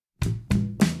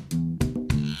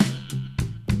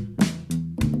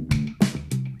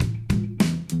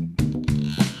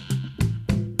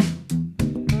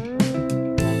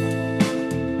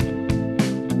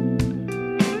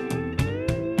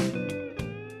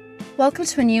Welcome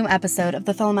to a new episode of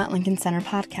the Film at Lincoln Center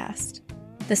podcast.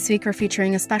 This week we're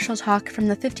featuring a special talk from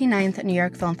the 59th New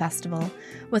York Film Festival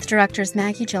with directors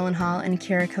Maggie Gyllenhaal and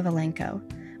Kira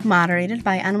Kovalenko, moderated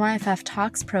by NYFF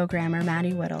Talks programmer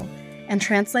Maddie Whittle, and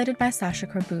translated by Sasha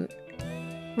Corboot.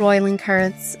 Roiling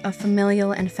currents of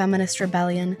familial and feminist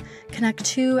rebellion connect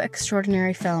two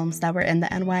extraordinary films that were in the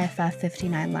NYFF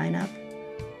 59 lineup.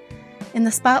 In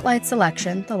the Spotlight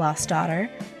selection, The Lost Daughter,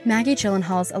 Maggie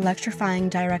Gyllenhaal's electrifying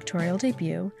directorial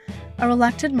debut, a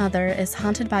reluctant mother is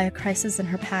haunted by a crisis in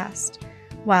her past,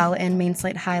 while in Main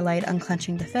Slate highlight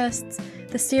Unclenching the Fists,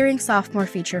 the searing sophomore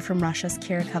feature from Russia's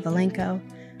Kira Kovalenko,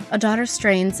 a daughter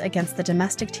strains against the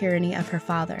domestic tyranny of her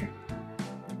father.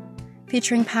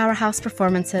 Featuring powerhouse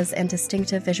performances and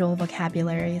distinctive visual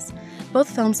vocabularies, both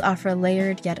films offer a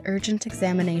layered yet urgent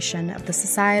examination of the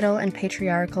societal and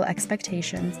patriarchal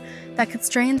expectations that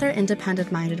constrain their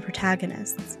independent-minded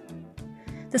protagonists.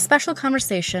 The special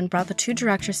conversation brought the two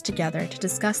directors together to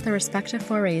discuss their respective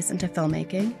forays into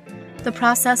filmmaking, the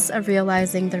process of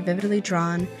realizing their vividly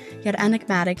drawn yet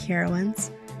enigmatic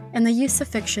heroines, and the use of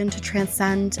fiction to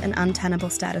transcend an untenable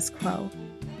status quo.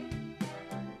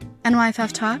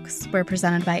 NYFF Talks were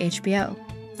presented by HBO.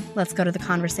 Let's go to the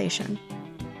conversation.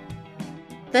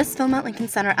 This Film at Lincoln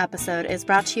Center episode is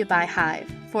brought to you by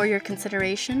Hive for your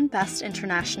consideration Best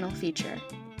International Feature.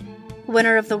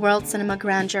 Winner of the World Cinema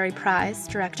Grand Jury Prize,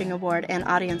 Directing Award, and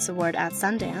Audience Award at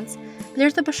Sundance,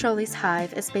 Mirtha Basholi's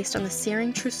Hive is based on the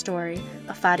searing true story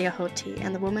of Fadia Hoti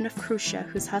and the woman of Krusha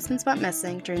whose husbands went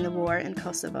missing during the war in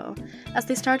Kosovo, as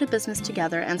they start a business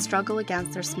together and struggle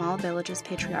against their small village's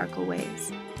patriarchal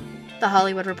ways. The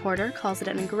Hollywood Reporter calls it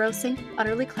an engrossing,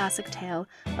 utterly classic tale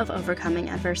of overcoming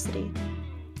adversity.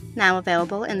 Now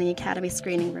available in the Academy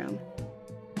Screening Room.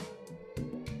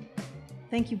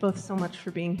 Thank you both so much for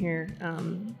being here.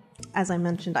 As I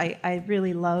mentioned, I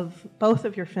really love both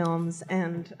of your films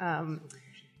and am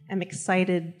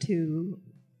excited to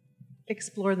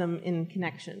explore them in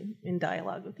connection, in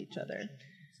dialogue with each other.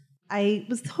 I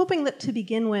was hoping that to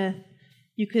begin with,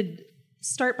 you could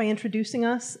start by introducing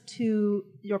us to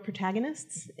your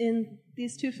protagonists in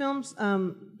these two films,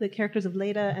 the characters of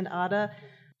Leda and Ada.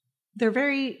 They're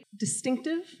very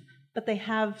distinctive, but they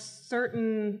have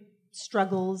certain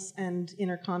struggles and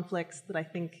inner conflicts that I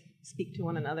think speak to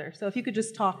one another. So if you could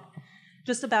just talk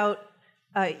just about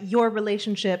your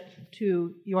relationship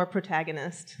to your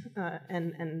protagonist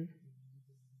and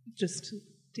just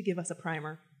to give us a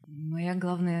primer. Моя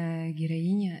главная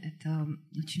героиня — это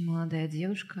очень молодая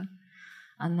девушка.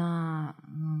 Она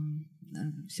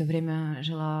все время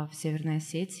жила в Северной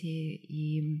Осетии,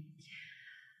 и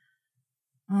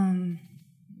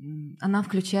она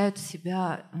включает в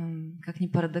себя, как ни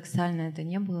парадоксально это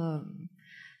не было,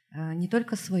 не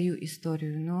только свою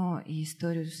историю, но и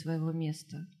историю своего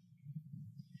места.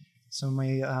 So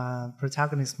my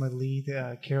protagonist, my lead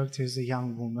character, is a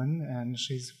young woman, and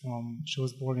she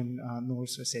was born in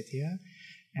North Ossetia,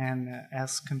 and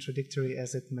as contradictory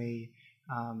as it may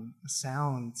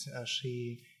sound,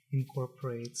 she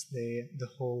incorporates the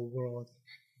whole world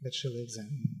that she lives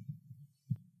in.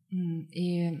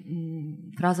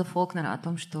 И фраза Фолкнера о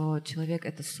том, что человек —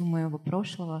 это сумма его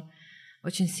прошлого,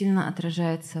 очень сильно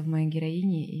отражается в моей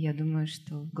героине, и я думаю,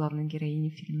 что в главной героине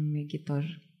фильма Мэгги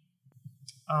тоже.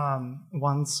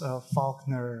 Once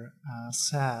Faulkner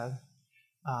said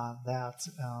that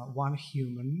one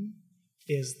human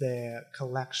is the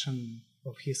collection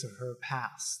of his or her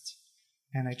past.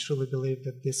 And I truly believe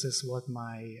that this is what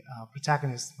my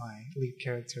protagonist, my lead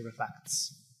character,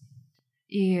 reflects.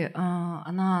 И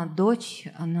она дочь,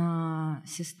 она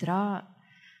сестра,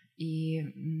 и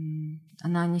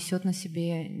она несет на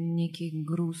себе некий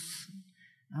груз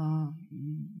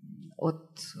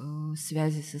от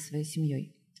связи со своей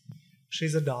семьей.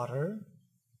 She's a daughter,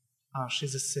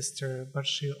 she's a sister, but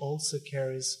she also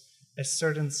carries a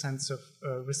certain sense of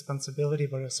responsibility,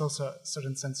 but it's also a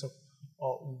certain sense of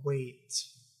weight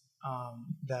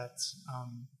that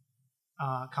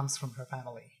comes from her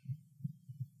family.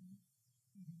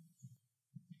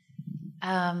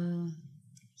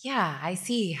 Yeah, I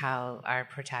see how our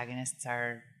protagonists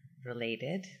are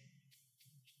related.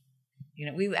 You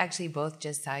know, we actually both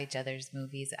just saw each other's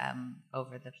movies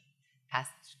over the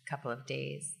past couple of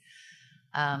days.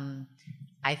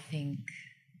 I think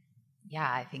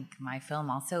my film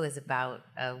also is about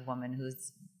a woman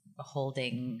who's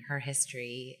holding her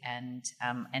history and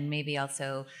maybe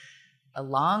also a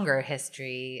longer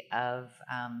history of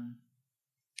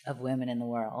women in the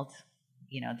world.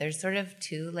 You know, there's sort of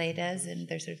two Ledas and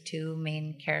there's sort of two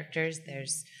main characters.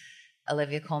 There's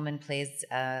Olivia Colman plays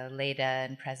Leda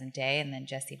in present day, and then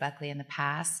Jessie Buckley in the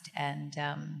past. And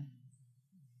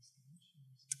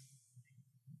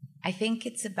I think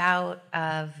it's about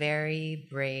a very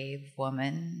brave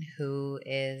woman who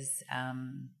is, I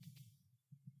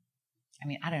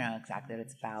don't know exactly what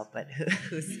it's about, but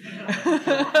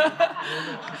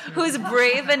who's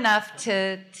brave enough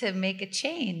to make a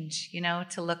change,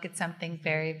 to look at something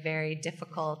very, very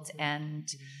difficult and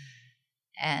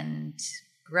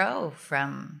grow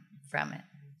from it.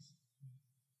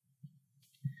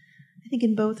 I think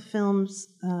in both films,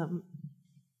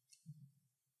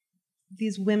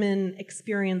 these women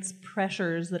experience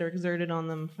pressures that are exerted on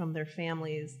them from their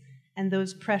families, and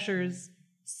those pressures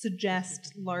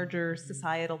suggest larger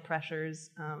societal pressures,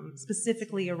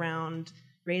 specifically around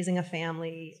raising a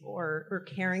family or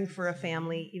caring for a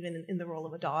family, even in the role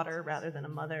of a daughter rather than a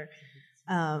mother.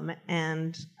 I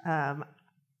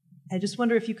just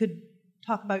wonder if you could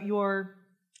talk about your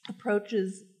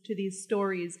approaches to these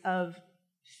stories of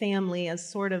family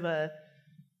as sort of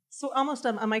almost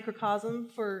a microcosm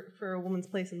for a woman's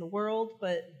place in the world,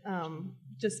 but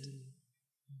just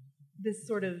this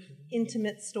sort of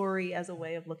intimate story as a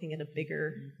way of looking at a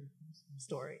bigger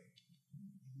story.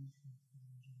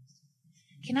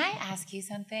 Can I ask you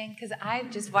something? Because I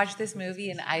just watched this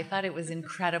movie and I thought it was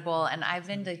incredible, and I've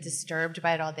been disturbed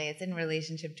by it all day. It's in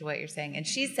relationship to what you're saying. And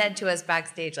she said to us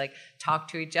backstage, talk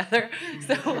to each other.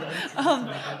 So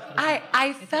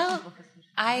I felt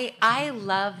I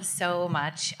love so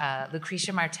much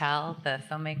Lucrecia Martel, the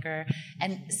filmmaker,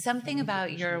 and something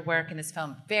about your work in this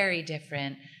film, very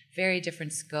different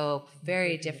scope,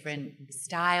 very different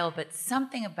style, but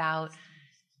something about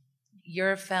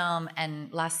your film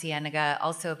and La Ciénaga,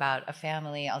 also about a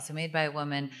family, also made by a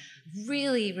woman,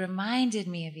 really reminded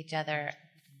me of each other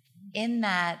in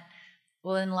that,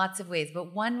 well, in lots of ways,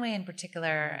 but one way in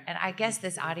particular, and I guess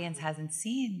this audience hasn't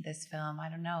seen this film, I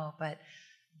don't know, but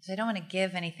so I don't want to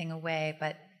give anything away,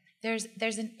 but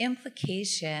there's an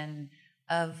implication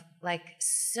of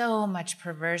so much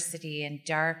perversity and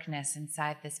darkness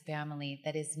inside this family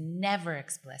that is never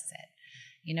explicit.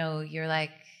 You're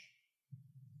like,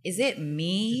 is it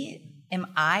me? Am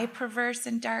I perverse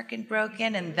and dark and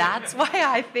broken? And that's why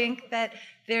I think that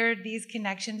there are these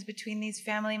connections between these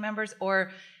family members,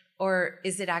 or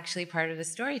is it actually part of the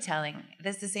storytelling?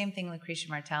 That's the same thing Lucrecia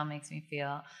Martel makes me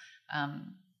feel.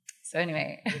 So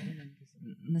anyway.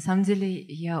 На самом деле,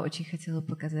 я очень хотела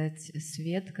показать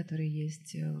свет, который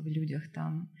есть в людях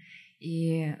там.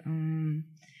 И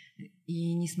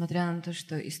несмотря на то,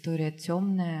 что история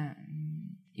темная,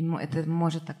 это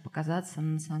может так показаться,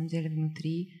 но на самом деле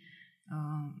внутри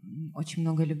очень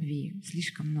много любви,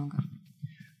 слишком много.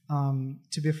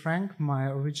 To be frank, my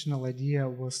original idea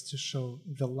was to show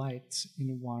the light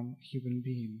in one human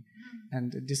being.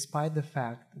 And despite the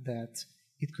fact that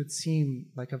it could seem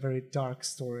like a very dark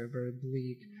story, very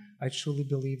bleak, I truly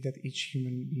believe that each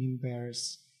human being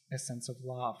bears a sense of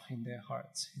love in their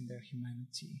hearts, in their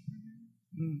humanity.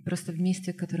 Просто в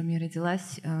месте, в котором я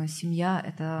родилась, семья —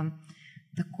 это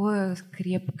такое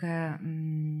крепкое,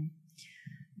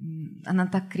 она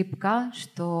так крепка,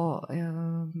 что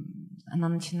она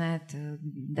начинает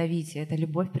давить, и эта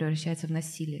любовь превращается в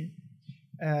насилие.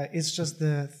 It's just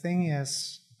the thing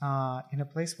is, in a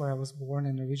place where I was born,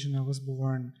 in the region I was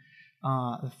born,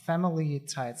 the family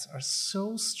ties are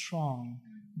so strong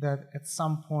that at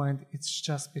some point it's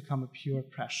just become a pure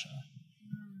pressure.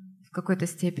 В какой-то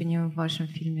степени в вашем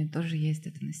фильме тоже есть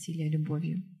это насилие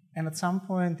любовью. And at some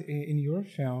point in your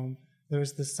film, there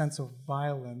is this sense of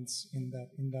violence in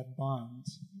that bond.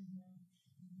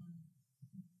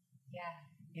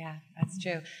 Yeah, that's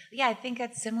true. Yeah, I think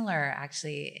it's similar,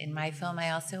 actually. In my film,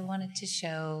 I also wanted to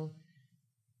show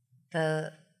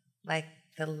the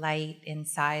light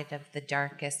inside of the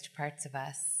darkest parts of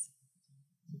us.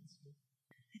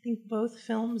 I think both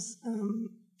films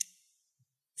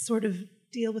sort of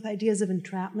deal with ideas of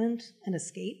entrapment and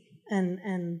escape,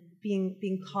 and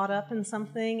being caught up in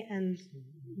something and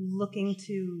looking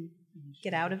to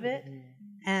get out of it,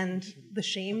 and the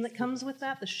shame that comes with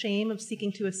that, the shame of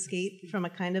seeking to escape from a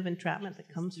kind of entrapment that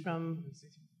comes from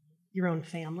your own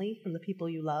family, from the people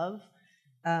you love.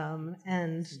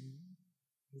 And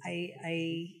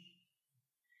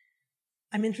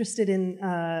I'm interested in,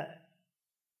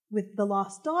 with The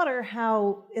Lost Daughter,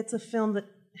 how it's a film that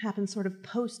happens sort of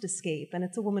post-escape, and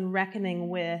it's a woman reckoning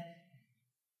with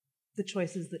the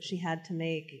choices that she had to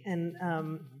make. And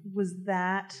was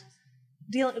that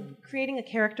creating a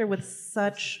character with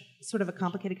such sort of a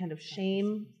complicated kind of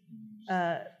shame?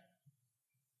 Could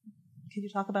you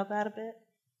talk about that a bit?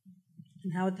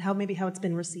 And how it's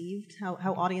been received,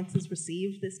 how audiences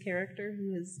receive this character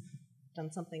who has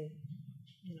done something,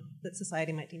 that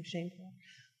society might deem shameful?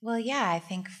 Well, yeah, I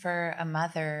think for a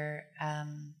mother,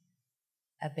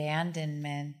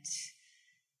 abandonment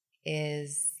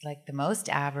is like the most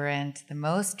aberrant, the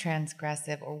most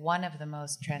transgressive, or one of the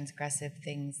most transgressive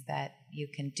things that you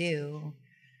can do.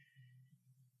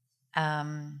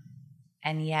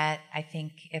 And yet, I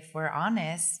think if we're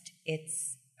honest,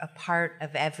 it's a part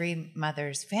of every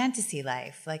mother's fantasy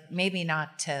life. Like, maybe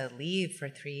not to leave for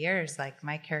 3 years like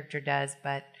my character does,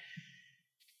 but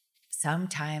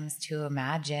sometimes to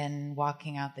imagine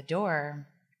walking out the door,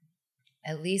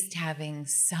 at least having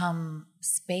some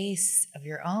space of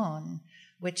your own,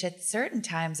 which at certain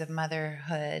times of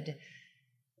motherhood,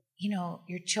 you know,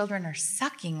 your children are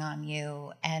sucking on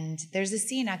you. And there's a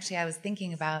scene actually I was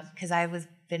thinking about, because I was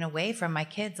been away from my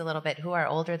kids a little bit, who are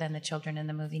older than the children in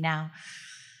the movie now,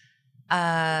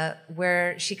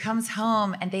 where she comes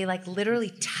home and they like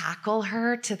literally tackle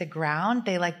her to the ground.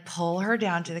 They like pull her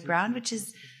down to the ground, which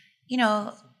is, you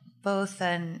know, both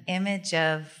an image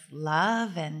of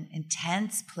love and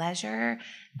intense pleasure,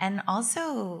 and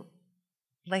also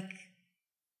like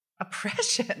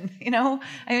oppression, you know?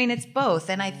 I mean, it's both.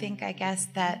 And I think, I guess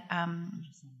that,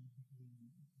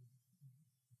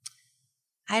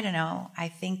 I don't know, I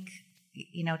think,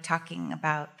 you know, talking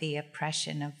about the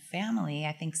oppression of family,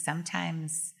 I think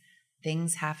sometimes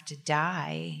things have to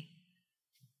die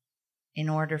in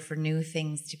order for new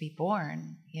things to be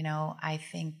born. You know, I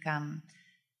think,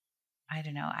 I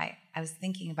don't know, I was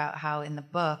thinking about how in the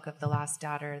book of The Lost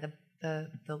Daughter, the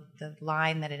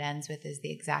line that it ends with is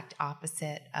the exact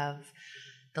opposite of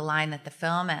the line that the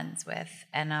film ends with.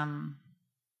 And I'm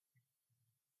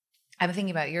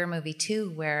thinking about your movie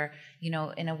too, where, you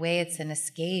know, in a way it's an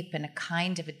escape and a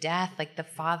kind of a death. Like the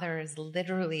father is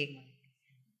literally,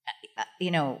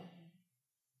 you know,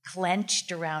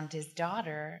 clenched around his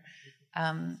daughter.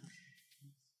 And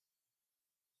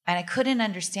I couldn't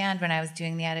understand when I was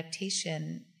doing the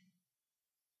adaptation,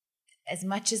 as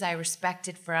much as I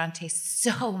respected Ferrante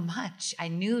so much, I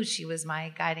knew she was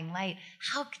my guiding light.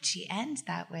 How could she end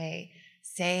that way,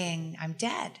 saying, I'm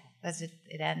dead? As it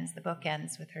ends, the book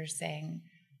ends with her saying,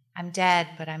 I'm dead,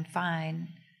 but I'm fine.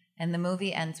 And the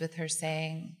movie ends with her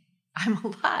saying, I'm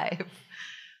alive.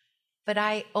 But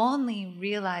I only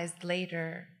realized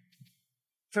later,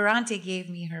 Ferrante gave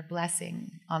me her blessing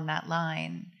on that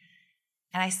line.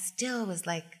 And I still was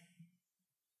like,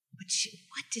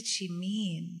 what did she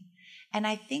mean? And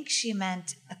I think she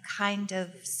meant a kind of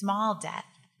small death,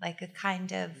 like a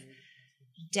kind of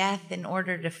death in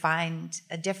order to find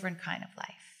a different kind of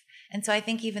life. And so I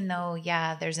think even though,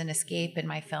 yeah, there's an escape in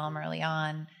my film early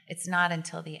on, it's not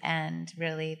until the end,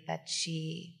 really, that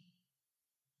she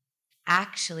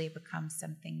actually becomes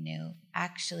something new,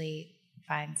 actually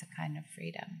finds a kind of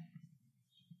freedom.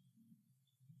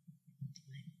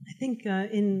 I think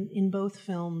in both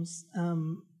films,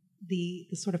 the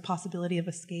sort of possibility of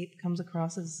escape comes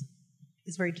across as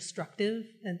very destructive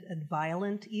and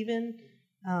violent even.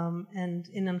 And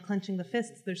in Unclenching the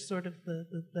Fists, there's sort of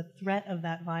the threat of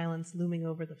that violence looming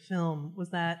over the film.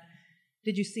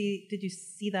 Did you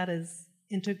see that as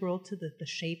integral to the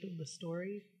shape of the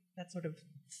story? That sort of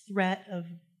threat of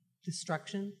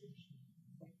destruction?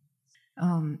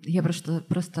 Я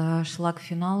просто шла к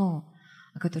финалу,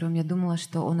 о котором я думала,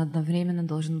 что он одновременно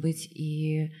должен быть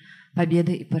и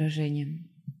победой, и поражением.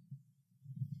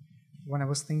 When I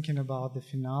was thinking about the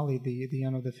finale, the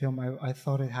end of the film, I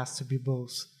thought it has to be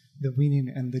both the winning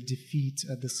and the defeat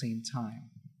at the same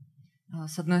time.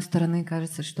 С одной стороны,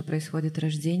 кажется, что происходит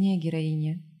рождение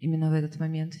героини именно в этот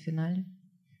момент в финале.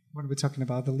 When we're talking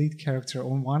about the lead character,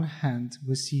 on one hand,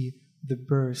 we see the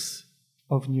birth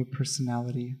of new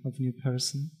personality, of new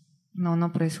person. Но оно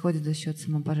происходит за счет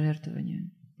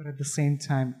самопожертвования. But at the same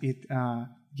time, it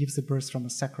gives the birth from a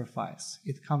sacrifice.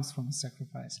 It comes from a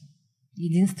sacrifice.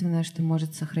 Единственное, что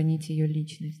может сохранить ее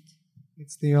личность.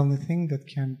 It's the only thing that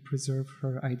can preserve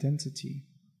her identity.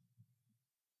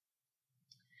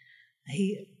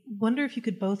 I wonder if you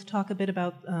could both talk a bit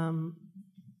about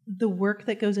the work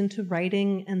that goes into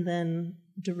writing and then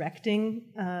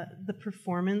directing the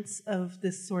performance of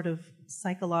this sort of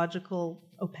psychological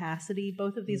opacity.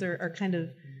 Both of these are kind of,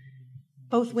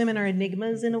 both women are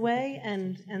enigmas in a way,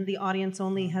 and the audience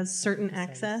only has certain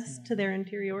access to their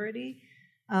interiority.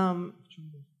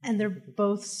 And they're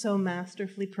both so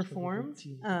masterfully performed,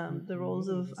 the roles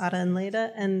of Ada and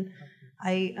Leda. And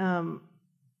I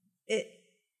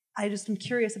just am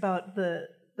curious about the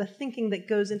thinking that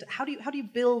goes into how do you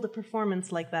build a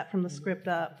performance like that from the script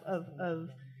up of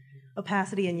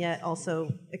opacity and yet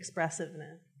also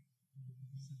expressiveness.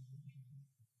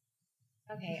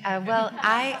 Okay. Well,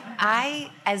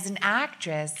 I as an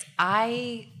actress,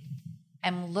 I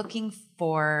am looking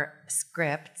for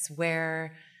scripts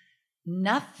where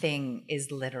nothing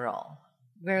is literal,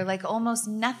 where like almost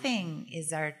nothing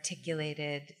is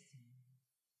articulated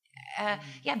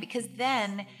Yeah, because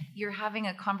then you're having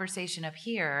a conversation up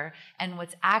here, and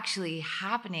what's actually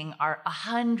happening are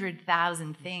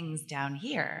 100,000 things down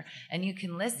here, and you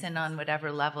can listen on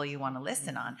whatever level you want to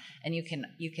listen on, and you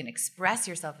can express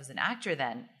yourself as an actor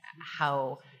then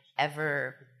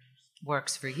however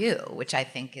works for you, which I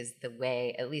think is the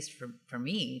way, at least for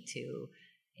me, to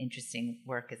interesting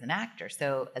work as an actor.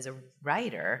 So as a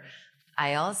writer,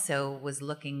 I also was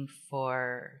looking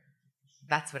for,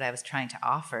 that's what I was trying to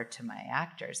offer to my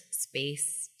actors,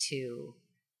 space to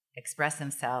express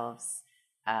themselves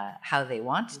how they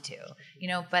wanted to,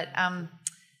 but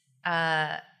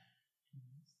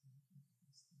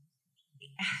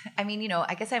I mean,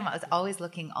 I guess I was always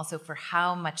looking also for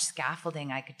how much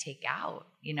scaffolding I could take out,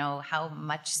 how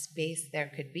much space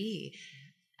there could be.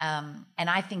 And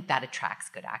I think that attracts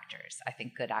good actors. I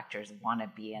think good actors want to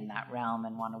be in that realm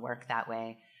and want to work that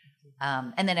way.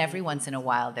 And then every once in a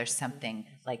while, there's something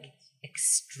like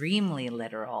extremely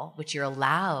literal, which you're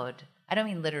allowed. I don't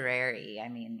mean literary. I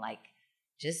mean like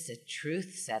just a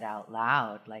truth said out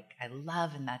loud. Like I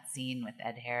love in that scene with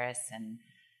Ed Harris and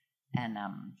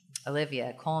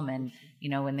Olivia Colman,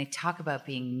 when they talk about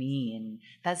being mean,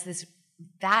 that's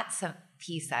a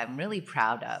piece I'm really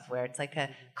proud of, where it's like a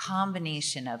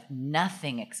combination of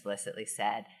nothing explicitly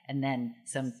said and then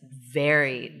some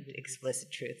very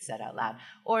explicit truth said out loud.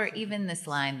 Or even this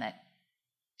line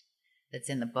that's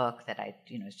in the book that I,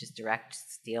 is just direct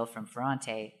steal from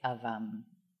Ferrante of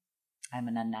I'm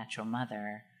an unnatural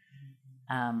mother.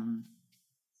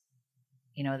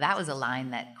 That was a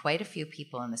line that quite a few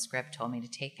people in the script told me to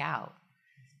take out.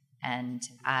 And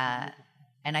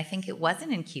I think it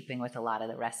wasn't in keeping with a lot of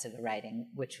the rest of the writing,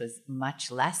 which was much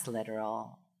less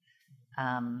literal.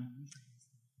 And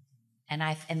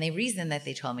the reason that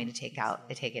they told me to take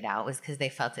it out was because they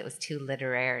felt it was too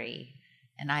literary.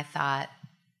 And I thought,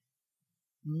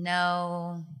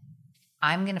 no,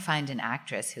 I'm going to find an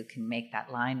actress who can make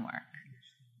that line work.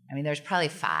 I mean, there's probably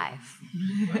 5.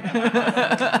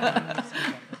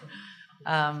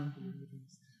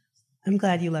 I'm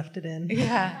glad you left it in.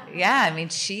 Yeah. I mean,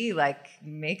 she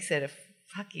makes it a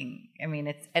fucking. I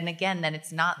mean, then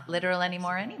it's not literal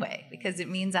anymore anyway, because it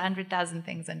means 100,000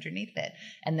 things underneath it,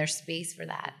 and there's space for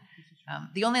that.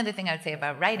 The only other thing I would say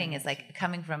about writing is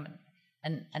coming from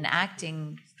an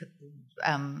acting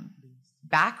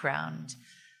background.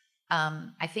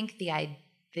 I think the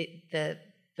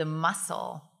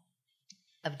muscle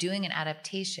of doing an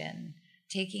adaptation,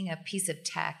 taking a piece of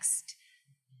text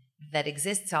that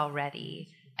exists already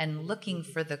and looking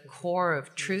for the core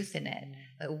of truth in it.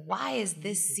 Why is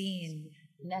this scene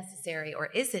necessary,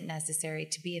 or is it necessary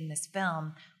to be in this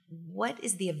film? What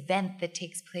is the event that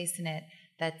takes place in it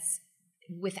that's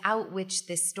without which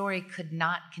this story could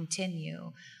not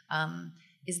continue?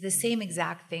 Is the same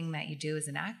exact thing that you do as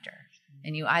an actor.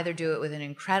 And you either do it with an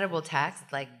incredible text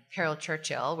like Caryl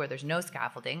Churchill, where there's no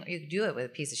scaffolding, or you can do it with a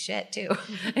piece of shit too.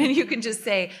 And you can just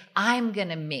say, I'm going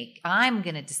to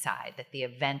decide that the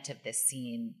event of this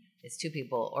scene is 2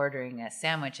 people ordering a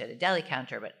sandwich at a deli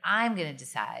counter, but I'm going to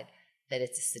decide that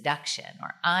it's a seduction,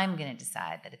 or I'm going to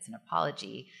decide that it's an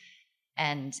apology.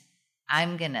 And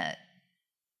I'm going to,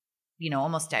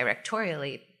 almost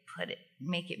directorially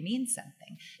make it mean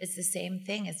something. It's the same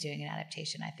thing as doing an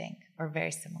adaptation, I think, or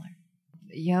very similar.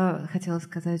 Я хотела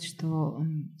сказать, что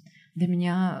для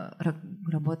меня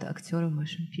работа актера в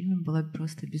вашем фильме была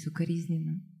просто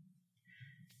безукоризненна.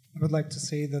 I would like to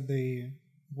say that the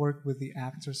work with the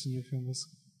actors in your film was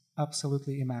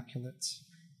absolutely immaculate.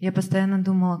 Я постоянно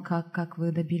думала, как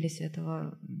вы добились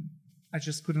этого. I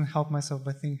just couldn't help myself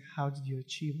but think, how did you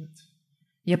achieve it?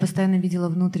 Я постоянно видела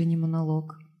внутренний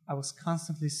монолог. I was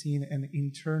constantly seeing an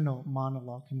internal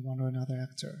monologue in one or another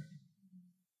actor.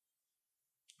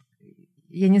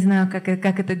 Я не знаю, как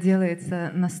это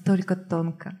делается настолько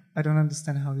тонко. I don't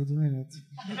understand how you're doing it.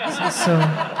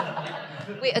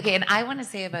 Wait, okay, and I want to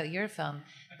say about your film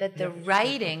that the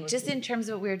writing, just in terms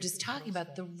of what we were just talking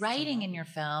about, the writing in your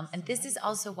film, and this is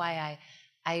also why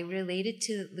I related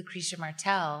to Lucretia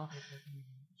Martel,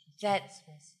 that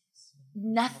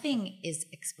nothing is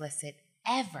explicit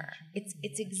ever.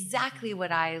 It's exactly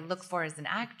what I look for as an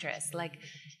actress. Like,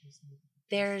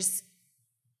 there's,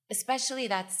 especially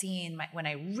that scene when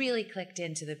I really clicked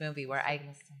into the movie, where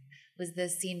was the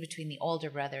scene between the older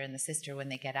brother and the sister when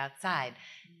they get outside.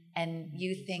 And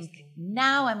you think,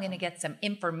 now I'm going to get some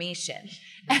information.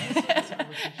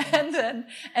 and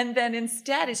then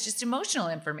instead it's just emotional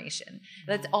information.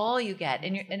 That's all you get.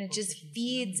 And it just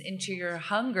feeds into your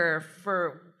hunger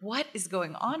for what is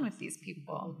going on with these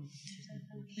people.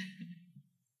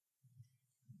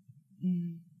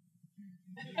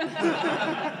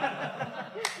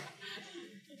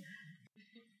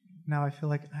 Now I feel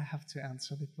like I have to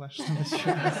answer the question that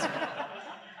you asked.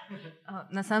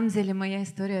 На самом деле моя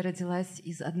история родилась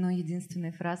из одной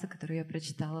единственной фразы, которую я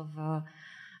прочитала в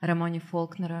романе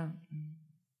Фолкнера.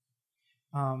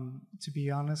 To be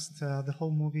honest, the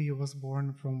whole movie was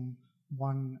born from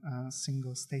one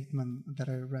single statement that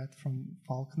I read from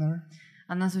Faulkner.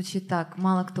 Она звучит так: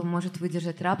 мало кто может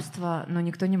выдержать рабство, но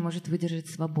никто не может выдержать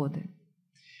свободы.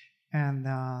 And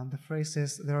the phrase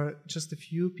is, there are just a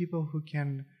few people who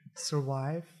can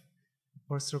survive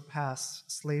or surpass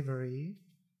slavery,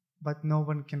 but no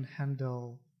one can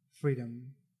handle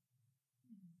freedom.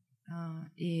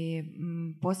 И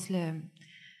после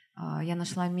я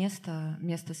нашла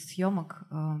место съемок,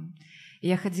 и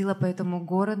я ходила по этому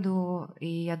городу, и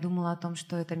я думала о том,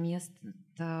 что это место,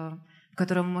 в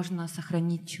котором можно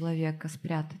сохранить человека,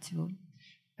 спрятать его.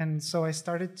 And so I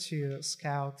started to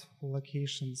scout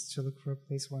locations to look for a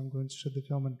place where I'm going to shoot the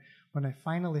film. And when I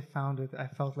finally found it, I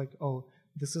felt like, oh,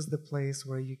 this is the place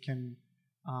where you can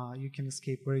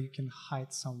escape, where you can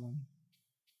hide someone.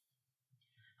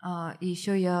 И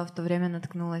еще я в то время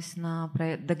наткнулась на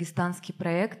дагестанский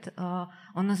проект.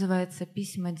 Он называется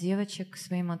 «Письма девочек к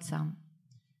своим отцам».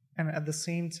 And at the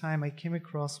same time, I came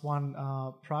across one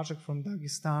project from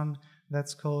Dagestan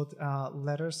that's called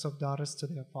Letters of Daughters to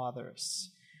Their Fathers.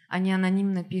 Они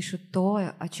анонимно пишут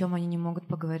то, о чем они не могут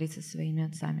поговорить со своими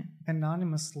отцами.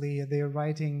 Anonymously, they are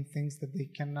writing things that they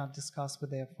cannot discuss with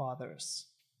their fathers.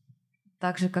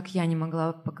 Так же, как я не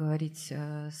могла поговорить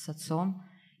с отцом,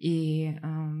 и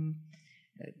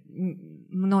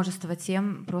множество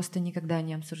тем просто никогда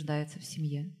не обсуждается в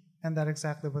семье. And that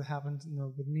exactly what happened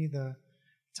with me. The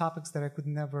topics that I could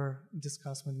never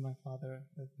discuss with my father,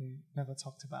 that we never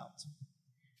talked about.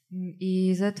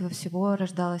 И из этого всего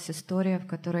рождалась история, в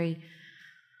которой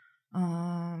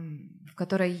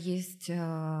есть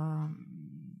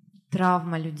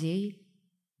травма людей.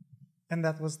 And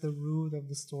that was the root of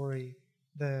the story,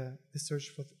 the search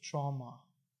for trauma.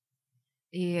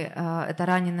 И это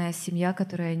раненая семья,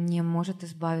 которая не может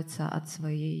избавиться от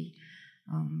своей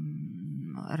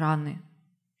раны.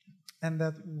 And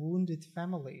that wounded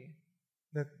family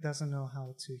that doesn't know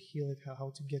how to heal it,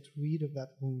 how to get rid of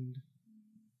that wound.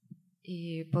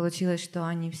 И получилось, что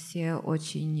они все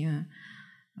очень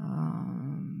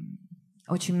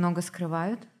много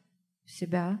скрывают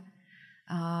себя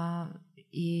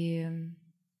и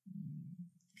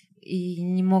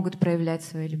не могут проявлять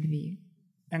своей любви.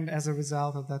 And as a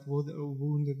result of that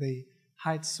wound, they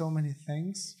hide so many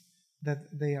things that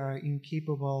they are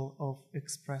incapable of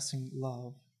expressing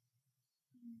love.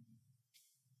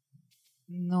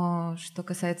 Но что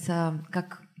касается,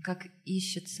 как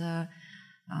ищется,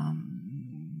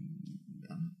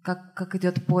 как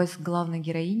идет поиск главной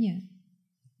героини.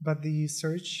 But the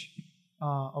search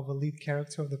of a lead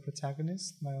character, of the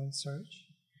protagonist, my own search.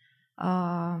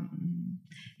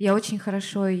 Я очень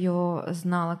хорошо ее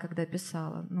знала, когда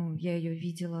писала. Ну, я ее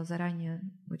видела заранее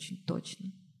очень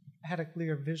точно. I had a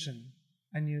clear vision.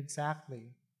 I knew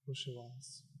exactly who she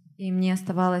was. И мне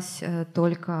оставалось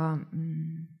только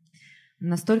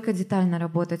настолько детально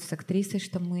работать с актрисой,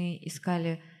 что мы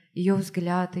искали ее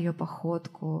взгляд, ее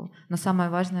походку. Но самое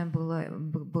важное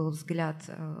был взгляд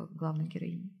главной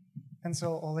героини. And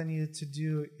so all I needed to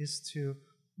do is to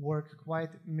work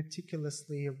quite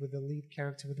meticulously with the lead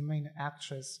character, with the main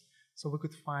actress, so we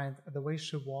could find the way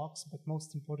she walks, but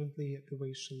most importantly, the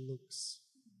way she looks,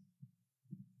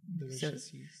 the way she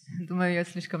sees. Думаю, я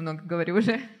слишком много говорю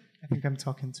уже. I think I'm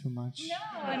talking too much.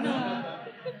 No.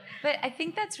 But I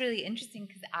think that's really interesting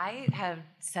because I have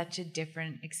such a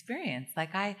different experience.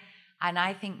 I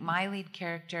think my lead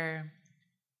character,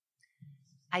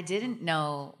 I didn't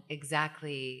know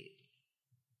exactly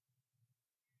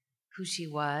who she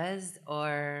was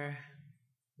or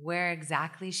where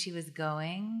exactly she was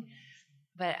going,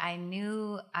 but I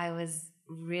knew I was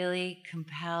really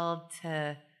compelled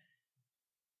to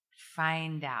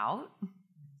find out.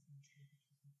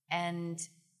 And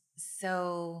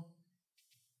so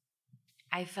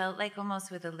I felt like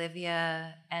almost with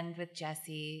Olivia and with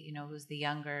Jessie, who's the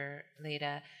younger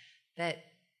Leda, that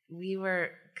we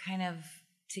were kind of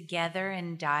together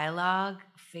in dialogue,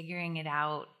 figuring it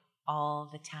out all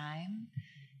the time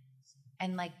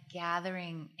and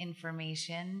gathering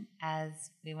information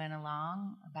as we went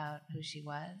along about who she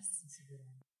was.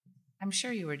 I'm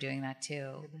sure you were doing that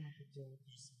too.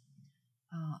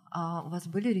 У вас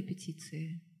были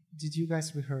репетиции? Did you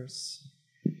guys rehearse?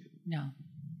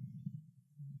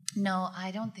 No,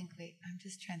 I don't think I'm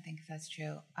just trying to think if that's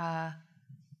true.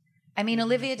 I mean,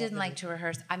 Olivia didn't like to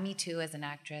rehearse. Me too, as an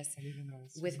actress.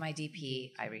 With my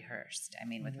DP, I rehearsed. I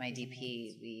mean, with my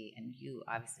DP, and you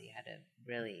obviously had a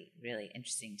really, really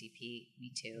interesting DP,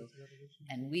 me too.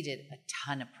 And we did a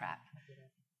ton of prep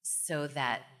so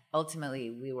that ultimately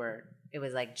it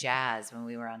was like jazz when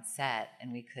we were on set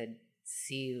and we could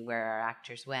see where our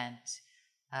actors went.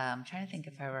 I'm trying to think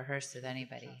if I rehearsed with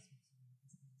anybody.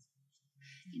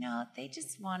 They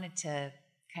just wanted to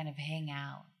kind of hang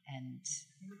out and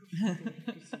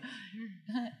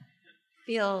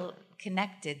feel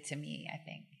connected to me, I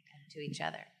think, and to each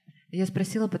other. Я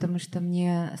спросила, потому что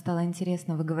мне стало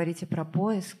интересно, вы говорите про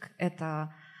поиск,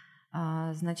 это,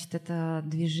 значит, это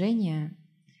движение,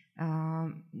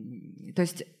 то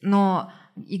есть, но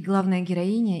и главная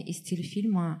героиня, и стиль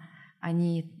фильма,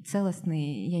 они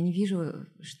целостные, я не вижу,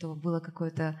 что было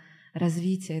какое-то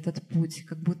развитие, этот путь,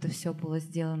 как будто все было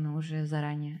сделано уже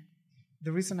заранее.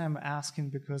 The reason I'm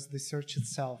asking because the search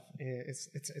itself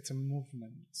it's a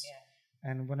movement,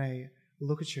 and when I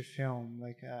look at your film,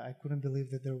 like I couldn't believe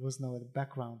that there was no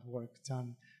background work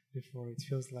done before. It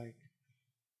feels like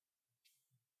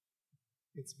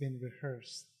it's been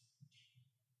rehearsed.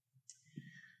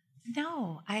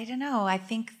 No, I don't know. I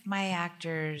think my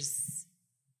actors.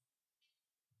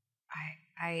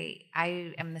 I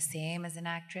am the same as an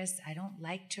actress. I don't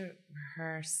like to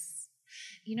rehearse.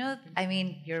 I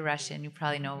mean, you're Russian. You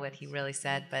probably know what he really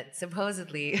said, but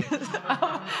supposedly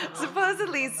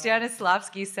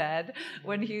Stanislavski said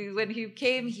when he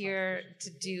came here to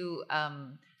do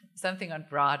something on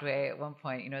Broadway at one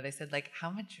point, they said like, how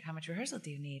much rehearsal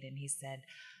do you need? And he said,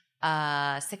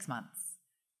 6 months.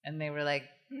 And they were like,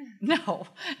 no.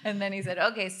 And then he said,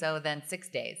 okay, so then 6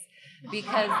 days.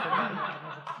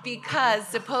 Because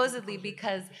supposedly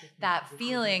that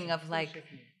feeling of like,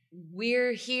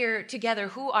 we're here together.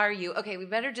 Who are you? Okay, we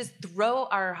better just throw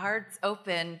our hearts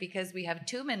open because we have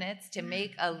 2 minutes to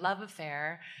make a love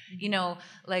affair.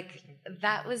 Like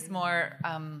that was more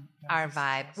our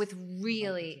vibe with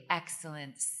really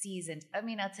excellent, seasoned. I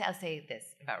mean, I'll say this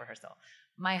about rehearsal.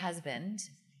 My husband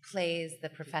plays the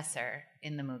professor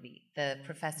in the movie, the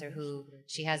professor who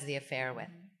she has the affair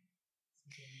with.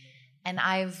 And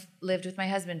I've lived with my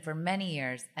husband for many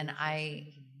years, and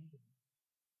I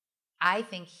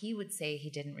think he would say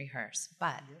he didn't rehearse,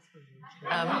 but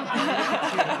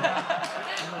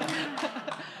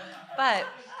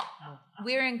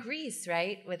we're in Greece,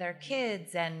 right, with our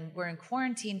kids, and we're in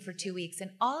quarantine for 2 weeks, and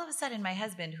all of a sudden my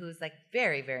husband, who's like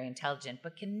very, very intelligent,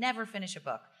 but can never finish a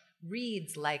book,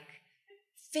 reads like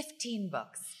 15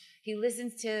 books. He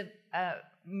listens to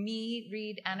me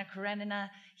read Anna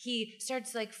Karenina. He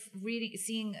starts like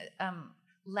seeing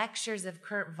lectures of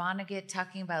Kurt Vonnegut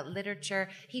talking about literature.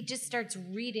 He just starts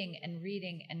reading and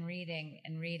reading and reading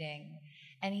and reading.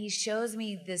 And he shows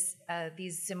me these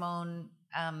Simone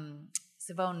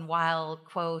Weil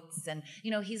quotes. And,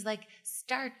 he's like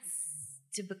starts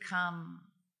to become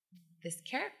this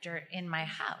character in my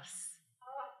house.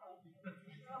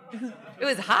 It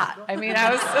was hot. I mean,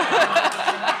 I was...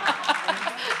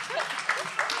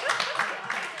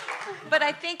 But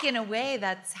I think in a way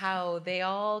that's how they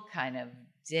all kind of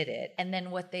did it. And then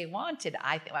what they wanted,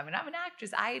 I'm an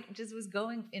actress. I just was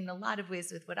going in a lot of ways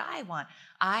with what I want.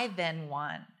 I then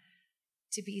want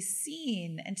to be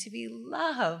seen and to be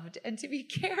loved and to be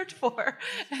cared for.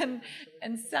 And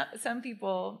some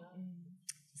people,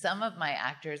 some of my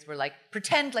actors were like,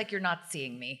 pretend like you're not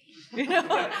seeing me,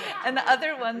 And the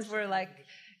other ones were like,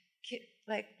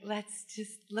 let's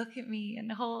just look at me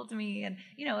and hold me. And,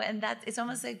 and it's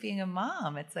almost like being a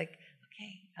mom. It's like,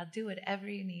 okay, I'll do whatever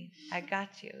you need. I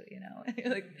got you,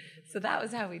 So that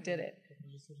was how we did it.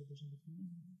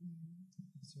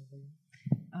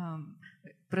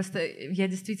 Просто я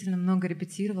действительно много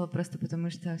репетировала, просто потому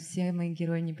что все мои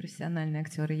герои не профессиональные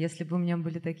актеры. Если бы у меня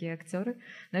были такие актеры,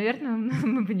 наверное,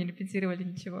 мы бы не репетировали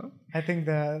ничего. I think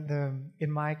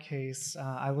in my case,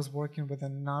 I was working with a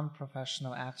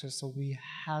non-professional actor, so we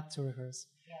had to rehearse.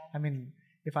 Yeah. I mean,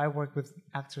 if I worked with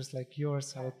actors like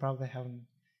yours, I would probably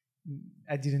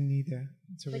I didn't need to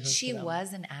rehearse. But she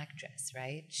was an actress,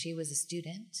 right? She was a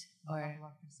student? Or...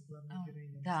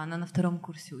 Да, она на 2-м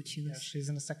курсе училась. Yeah, she's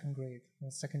in the 2nd grade, the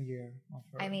 2nd year of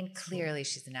her. I mean, clearly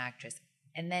she's an actress.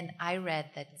 And then I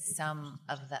read that some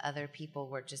of the other people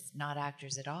were just not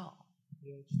actors at all.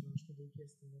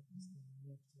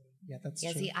 Yeah, that's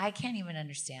true. See, I can't even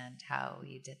understand how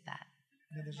you did that.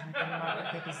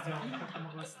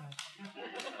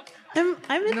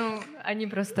 Они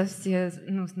просто все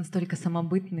настолько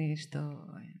самобытные, что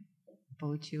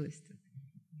получилось.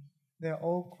 They're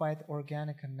all quite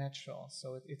organic and natural,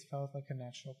 so it felt like a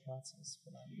natural process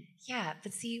for them. Yeah,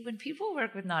 but see, when people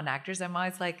work with non-actors, I'm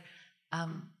always like,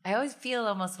 I always feel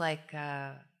almost like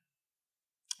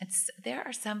there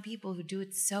are some people who do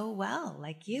it so well,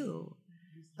 like you.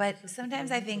 But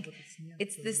sometimes I think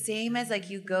it's the same as like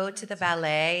you go to the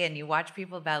ballet and you watch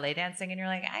people ballet dancing and you're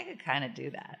like, I could kind of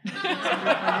do that.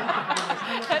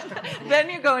 Then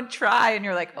you go and try and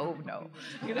you're like, oh no,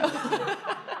 you know.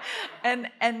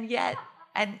 and yet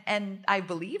I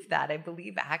believe that. I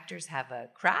believe actors have a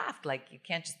craft. Like you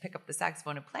can't just pick up the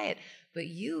saxophone and play it. But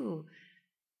you,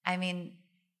 I mean,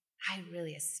 I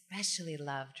really especially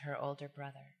loved her older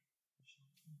brother.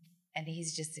 And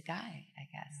he's just a guy, I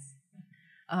guess.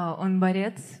 Он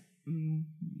борец.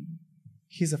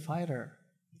 He's a fighter.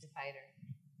 He's a fighter.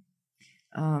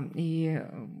 И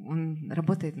он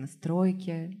работает на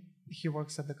стройке. He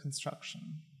works at the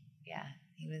construction. Yeah,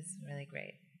 he was really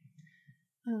great.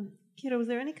 Kira, was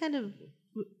there any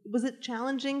was it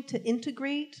challenging to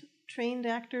integrate trained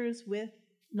actors with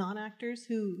non-actors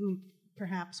who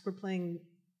perhaps were playing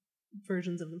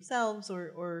versions of themselves,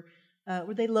 or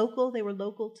were they local? They were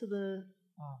local to the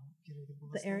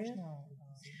area?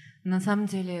 На самом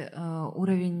деле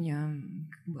уровень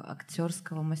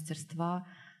актерского мастерства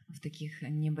в таких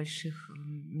небольших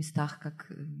местах,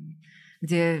 как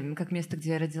место, где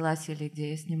я родилась или где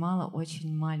я снимала,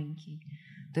 очень маленький.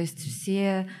 То есть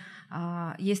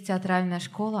есть театральная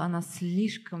школа, она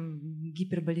слишком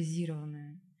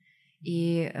гиперболизированная.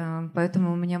 И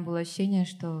поэтому у меня было ощущение,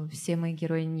 что все мои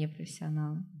герои не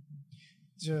профессионалы.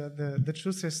 The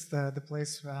truth is the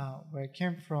place where I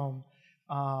came from,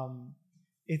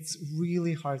 it's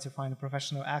really hard to find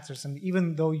professional actors. And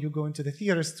even though you go into the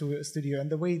theater studio and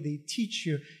the way they teach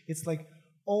you, it's like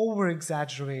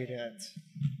over-exaggerated.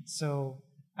 So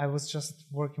I was just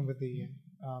working with the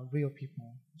real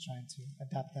people, trying to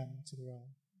adapt them to the role.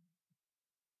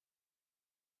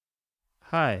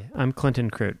 Hi, I'm Clinton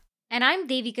Crute. And I'm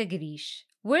Devika Girish.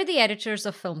 We're the editors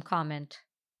of Film Comment.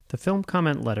 The Film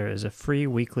Comment Letter is a free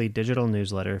weekly digital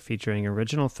newsletter featuring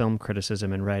original film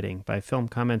criticism and writing by Film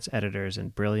Comment's editors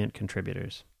and brilliant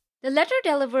contributors. The letter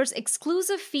delivers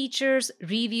exclusive features,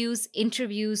 reviews,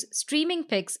 interviews, streaming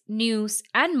picks, news,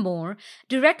 and more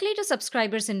directly to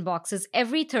subscribers' inboxes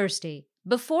every Thursday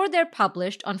before they're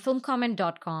published on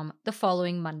filmcomment.com the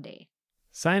following Monday.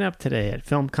 Sign up today at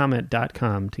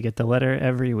filmcomment.com to get the letter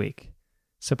every week.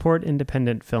 Support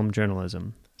independent film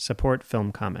journalism. Support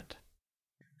Film Comment.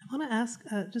 I want to ask,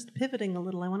 just pivoting a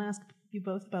little, I want to ask you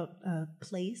both about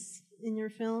place in your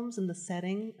films and the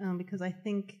setting, because I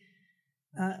think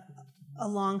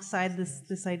alongside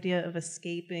this idea of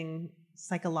escaping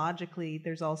psychologically,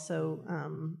 there's also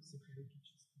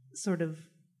sort of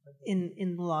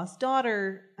in The Lost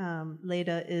Daughter,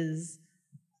 Leda is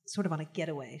sort of on a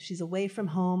getaway. She's away from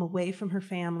home, away from her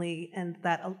family, and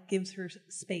that gives her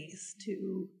space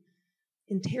to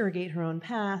interrogate her own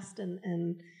past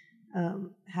and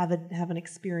have an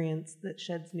experience that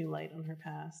sheds new light on her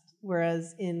past.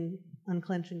 Whereas in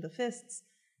Unclenching the Fists,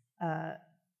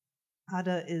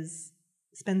 Ada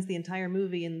spends the entire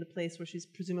movie in the place where she's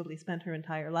presumably spent her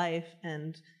entire life,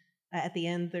 and at the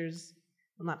end there's,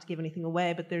 well, not to give anything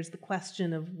away, but there's the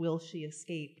question of will she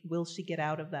escape? Will she get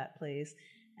out of that place?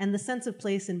 And the sense of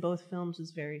place in both films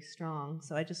is very strong.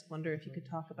 So I just wonder if you could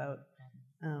talk about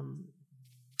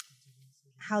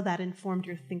how that informed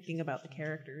your thinking about the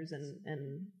characters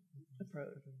and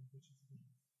approach.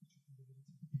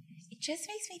 It just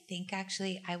makes me think,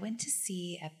 actually, I went to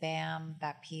see at BAM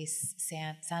that piece,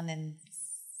 Sun and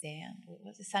Sand, what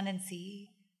was it, Sun and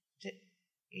Sea?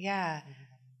 Yeah.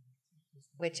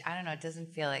 Which, I don't know, it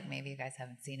doesn't feel like, maybe you guys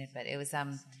haven't seen it, but it was, I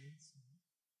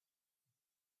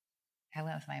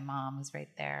went with my mom, who's right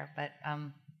there, but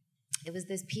it was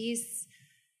this piece,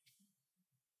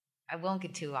 I won't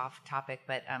get too off topic,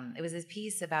 but it was this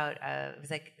piece about, it was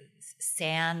like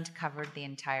sand covered the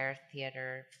entire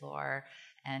theater floor,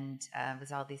 and it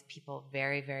was all these people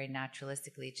very, very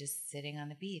naturalistically just sitting on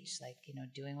the beach, like, you know,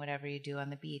 doing whatever you do on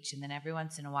the beach. And then every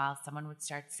once in a while, someone would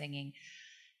start singing,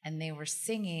 and they were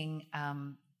singing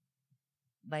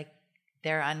like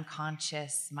their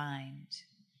unconscious mind.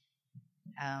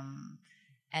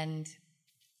 And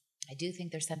I do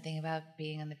think there's something about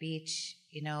being on the beach,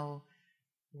 you know,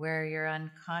 where your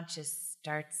unconscious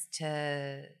starts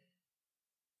to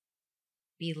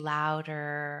be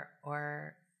louder,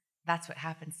 or that's what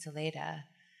happens to Leda.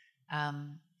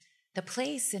 The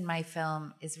place in my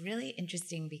film is really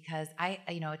interesting because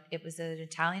it was an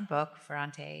Italian book.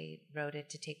 Ferrante wrote it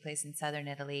to take place in southern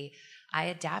Italy. I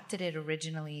adapted it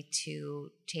originally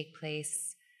to take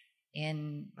place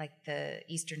in like the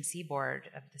eastern seaboard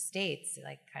of the States,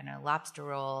 like kind of lobster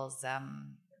rolls,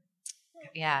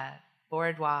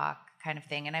 boardwalk kind of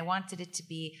thing. And I wanted it to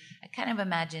be, I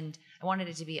wanted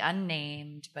it to be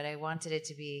unnamed, but I wanted it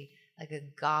to be like a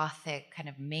Gothic kind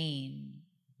of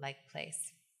Maine-like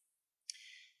place.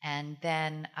 And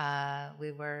then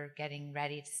we were getting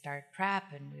ready to start prep,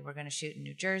 and we were going to shoot in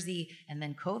New Jersey, and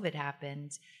then COVID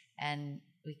happened, and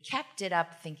we kept it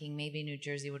up thinking maybe New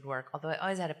Jersey would work, although I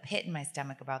always had a pit in my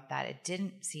stomach about that. It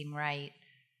didn't seem right.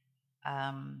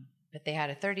 But they had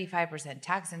a 35%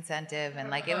 tax incentive, and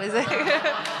like it was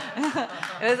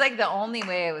like the only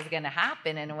way it was going to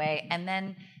happen in a way. And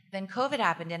then COVID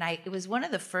happened, and it was one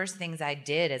of the first things I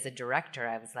did as a director.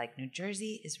 I was like, New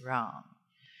Jersey is wrong.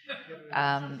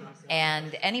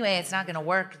 And anyway, it's not going to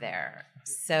work there.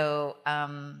 So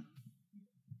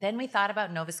then we thought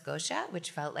about Nova Scotia,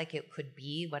 which felt like it could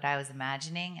be what I was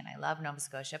imagining, and I love Nova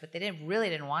Scotia, but they really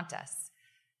didn't want us.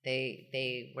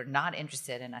 They were not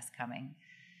interested in us coming.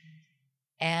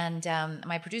 And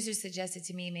my producer suggested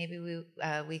to me maybe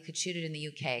we could shoot it in the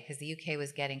UK, because the UK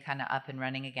was getting kind of up and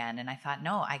running again. And I thought,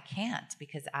 no, I can't,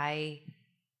 because I,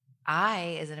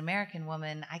 as an American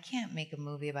woman, I can't make a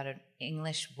movie about an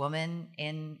English woman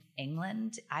in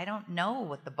England. I don't know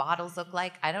what the bottles look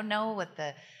like. I don't know what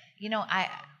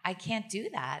I can't do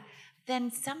that. Then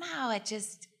somehow it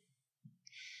just,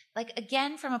 like,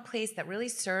 again, from a place that really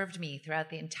served me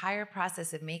throughout the entire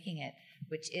process of making it,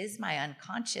 which is my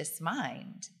unconscious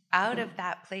mind, out of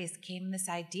that place came this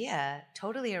idea,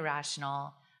 totally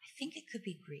irrational. I think it could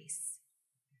be Greece.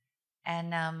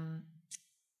 And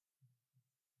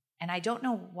I don't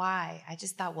know why. I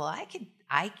just thought, well,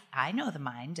 I know the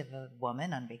mind of a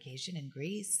woman on vacation in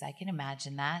Greece. I can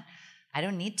imagine that. I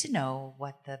don't need to know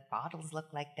what the bottles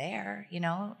look like there,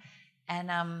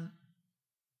 And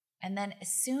then as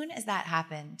soon as that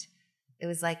happened, it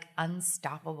was like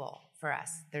unstoppable for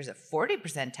us. There's a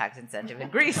 40% tax incentive in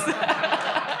Greece.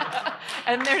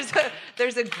 And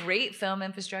there's a great film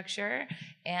infrastructure.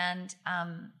 And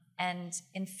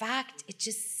in fact, it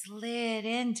just slid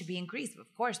into being Greece,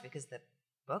 of course, because the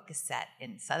book is set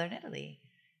in southern Italy.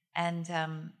 And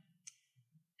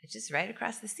it's just right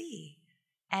across the sea.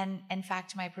 And in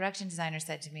fact, my production designer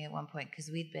said to me at one point,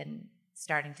 because we'd been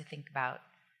starting to think about,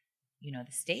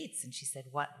 the States, and she said,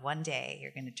 one day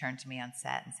you're going to turn to me on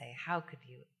set and say, how could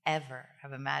you ever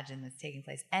have imagined this taking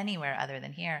place anywhere other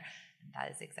than here? And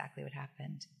that is exactly what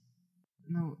happened.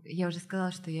 Ну, я уже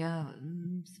сказала, что я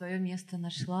свое место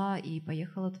нашла и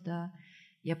поехала туда.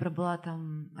 Я пробыла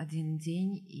там 1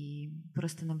 день и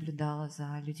просто наблюдала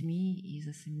за людьми и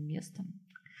за самим местом.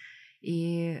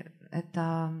 И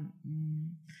это,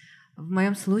 в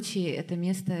моем случае, это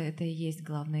место, это и есть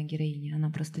главная героиня.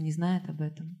 Она просто не знает об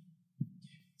этом.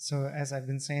 So as I've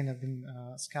been saying, I've been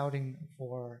scouting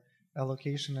for a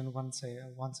location, and once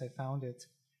I found it,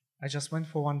 I just went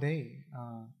for 1 day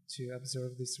to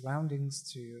observe the surroundings,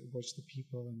 to watch the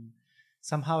people, and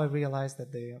somehow I realized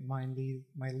that my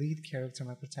lead character,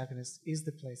 my protagonist, is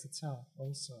the place itself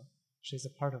also. She's a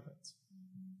part of it.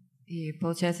 И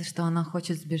получается, что она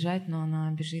хочет сбежать, но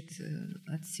она бежит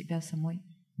от себя самой.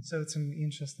 So it's an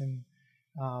interesting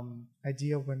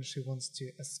idea when she wants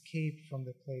to escape from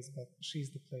the place, but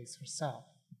she's the place herself.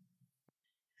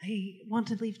 I want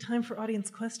to leave time for audience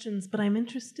questions, but I'm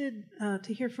interested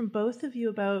to hear from both of you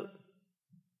about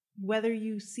whether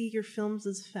you see your films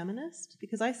as feminist,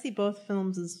 because I see both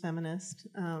films as feminist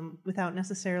without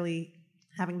necessarily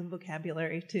having the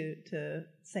vocabulary to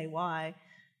say why.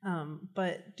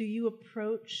 But do you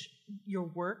approach your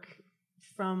work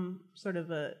from sort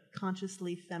of a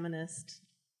consciously feminist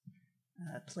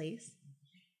place?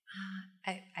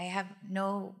 I have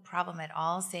no problem at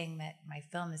all saying that my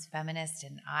film is feminist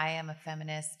and I am a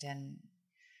feminist,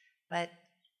 but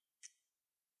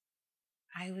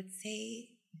I would say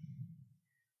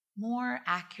more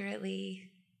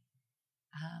accurately,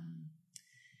 I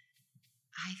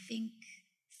think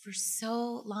for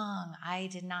so long I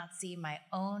did not see my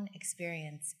own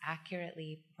experience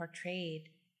accurately portrayed,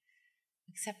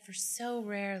 except for so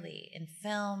rarely in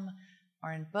film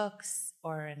or in books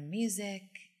or in music.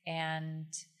 And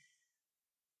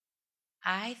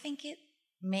I think it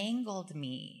mangled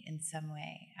me in some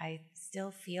way. I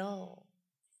still feel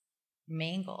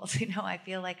mangled. I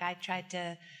feel like I tried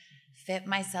to fit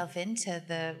myself into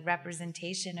the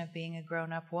representation of being a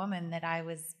grown-up woman that I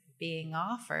was being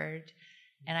offered,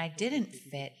 and I didn't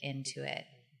fit into it.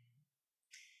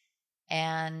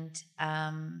 And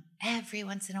every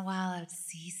once in a while I would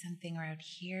see something or I would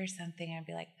hear something and I'd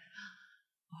be like,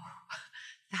 oh,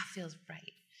 that feels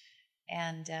right.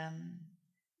 And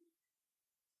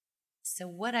so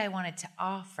what I wanted to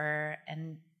offer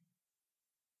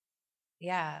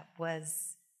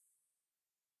was,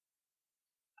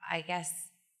 I guess,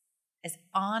 as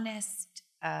honest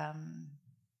an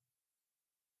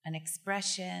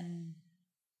expression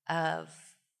of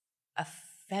a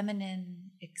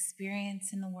feminine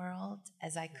experience in the world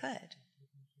as I could.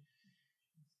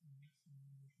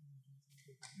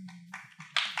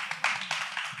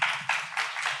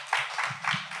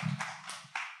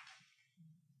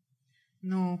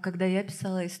 Ну, когда я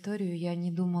писала историю, я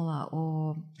не думала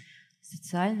о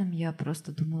социальном, я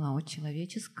просто думала о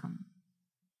человеческом.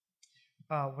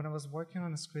 When I was working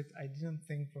on a script, I didn't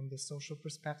think from the social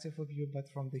perspective of view, but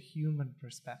from the human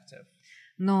perspective.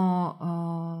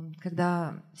 Но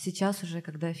когда сейчас уже,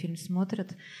 когда фильм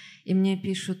смотрят, и мне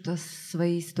пишут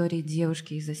свои истории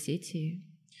девушки из Осетии,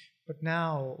 But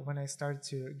now, when I start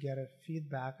to get a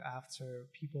feedback after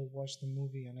people watch the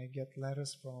movie and I get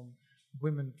letters from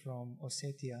women from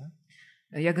Ossetia,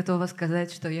 я готова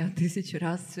сказать, что я 1000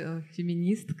 раз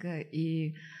феминистка,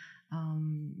 и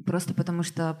просто потому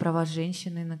что права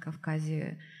женщины на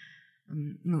Кавказе,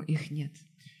 ну, их нет.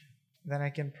 then I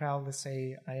can proudly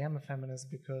say I am a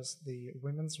feminist because the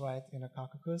women's right in a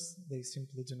Caucasus, they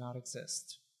simply do not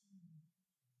exist.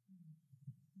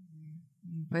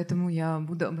 Поэтому я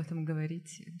буду об этом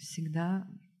говорить всегда.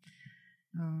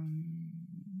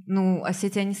 Ну,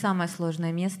 Осетия не самое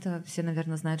сложное место. Все,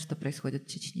 наверное, знают, что происходит в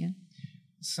Чечне.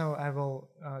 So I will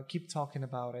keep talking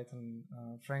about it, and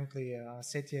frankly,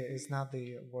 Ossetia is not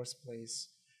the worst place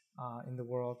in the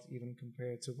world, even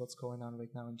compared to what's going on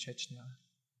right now in Chechnya.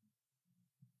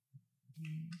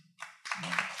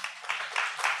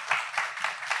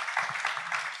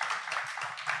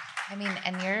 I mean,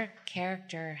 and your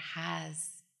character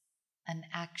has an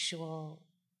actual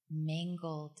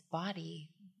mangled body.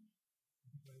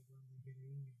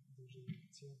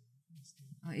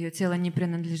 Ее тело не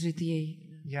принадлежит ей.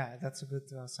 Yeah, that's a good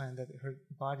sign that her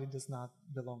body does not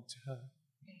belong to her.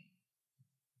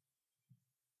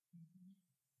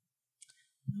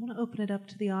 I want to open it up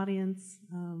to the audience.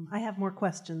 I have more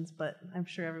questions, but I'm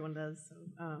sure everyone does. So,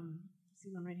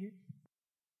 see one right here.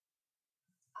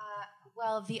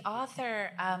 Well, the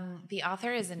author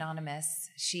is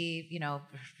anonymous. She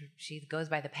goes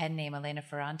by the pen name Elena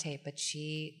Ferrante, but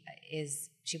she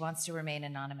wants to remain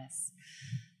anonymous.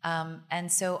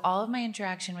 And so all of my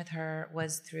interaction with her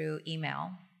was through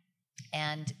email,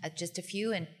 and just a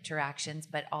few interactions,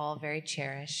 but all very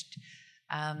cherished.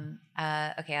 Okay,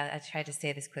 I'll try to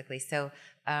say this quickly. So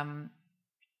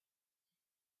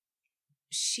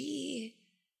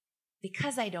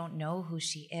because I don't know who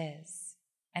she is,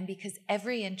 and because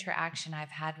every interaction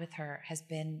I've had with her has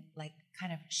been like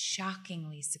kind of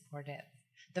shockingly supportive.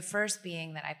 The first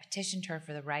being that I petitioned her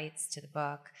for the rights to the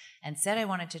book and said I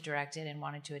wanted to direct it and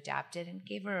wanted to adapt it, and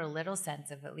gave her a little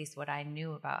sense of at least what I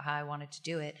knew about how I wanted to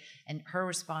do it. And her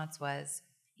response was,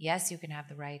 yes, you can have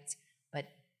the rights, but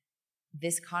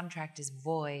this contract is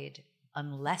void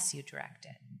unless you direct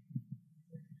it.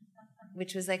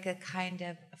 Which was like a kind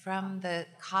of, from the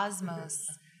cosmos,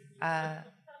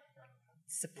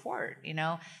 support, you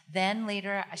know. Then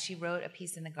later she wrote a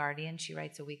piece in The Guardian. She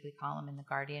writes a weekly column in The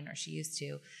Guardian, or she used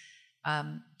to,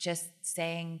 just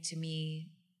saying,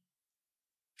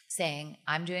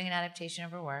 I'm doing an adaptation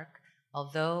of her work.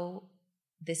 Although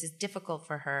this is difficult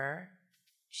for her,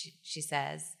 she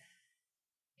says,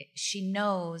 she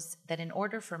knows that in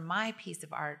order for my piece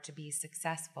of art to be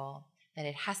successful, that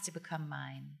it has to become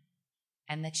mine,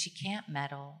 and that she can't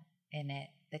meddle in it,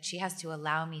 that she has to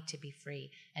allow me to be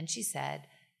free. And she said,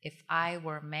 if I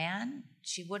were a man,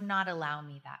 she would not allow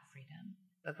me that freedom.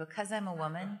 But because I'm a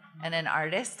woman and an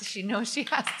artist, she knows she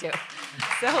has to.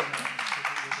 So,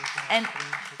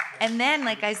 and then,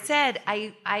 like I said,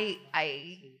 I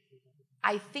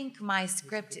think my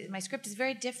script is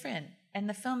very different, and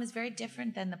the film is very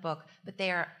different than the book, but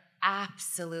they are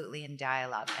absolutely in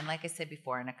dialogue. And like I said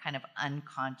before, in a kind of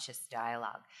unconscious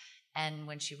dialogue. And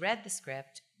when she read the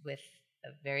script with a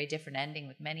very different ending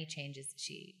with many changes,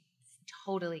 she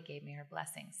totally gave me her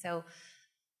blessing. So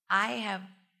I have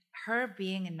her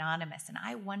being anonymous, and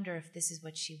I wonder if this is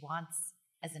what she wants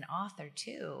as an author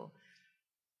too.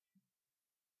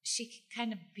 She can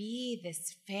kind of be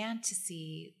this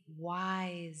fantasy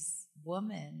wise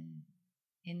woman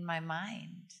in my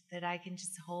mind that I can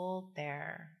just hold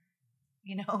there,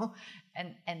 you know,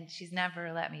 and she's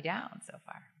never let me down so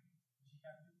far.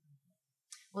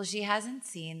 Well, she hasn't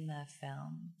seen the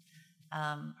film.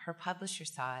 Her publisher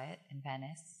saw it in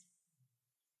Venice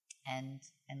and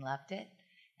loved it,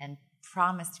 and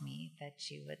promised me that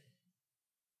she would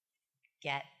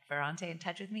get Ferrante in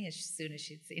touch with me as soon as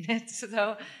she'd seen it.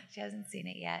 So she hasn't seen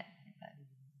it yet. But,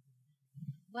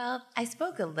 well, I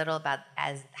spoke a little about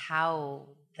how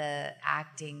the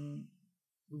acting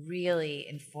really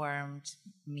informed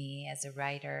me as a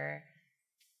writer.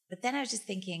 But then I was just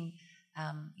thinking,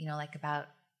 like about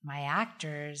my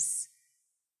actors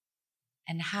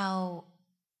and how,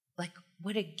 like,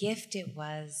 what a gift it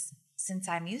was, since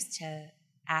I'm used to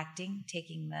acting,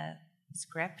 taking the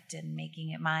script and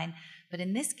making it mine. But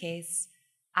in this case,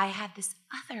 I had this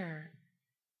other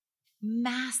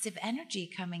massive energy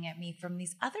coming at me from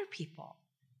these other people.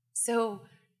 So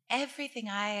everything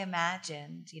I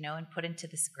imagined, and put into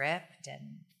the script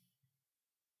and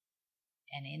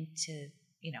into,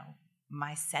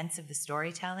 my sense of the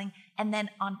storytelling. And then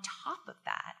on top of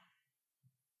that,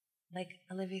 like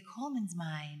Olivia Colman's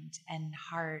mind and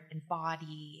heart and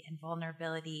body and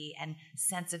vulnerability and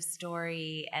sense of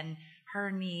story and her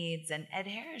needs and Ed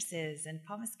Harris's and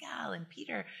Paul Mescal and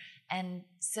Peter. And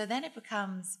so then it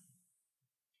becomes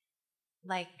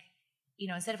like,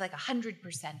 instead of like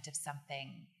 100% of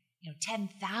something,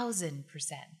 10,000%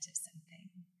 of something.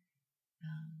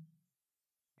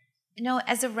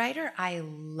 As a writer, I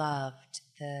loved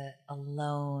the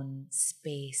alone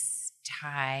space,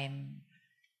 time.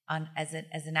 As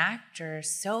an actor,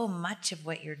 so much of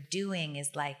what you're doing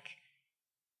is like,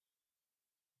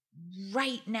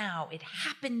 right now, it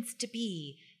happens to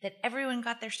be that everyone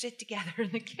got their shit together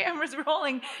and the camera's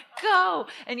rolling, go!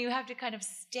 And you have to kind of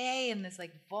stay in this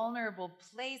like vulnerable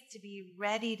place to be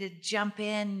ready to jump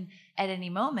in at any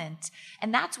moment.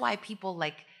 And that's why people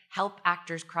like help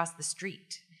actors cross the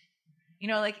street.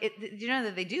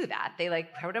 That they do that. They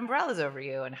like put umbrellas over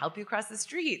you and help you cross the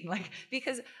street, like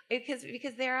because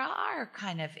they are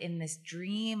kind of in this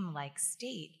dream like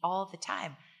state all the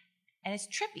time, and it's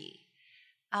trippy.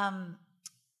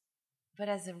 But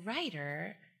as a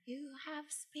writer, you have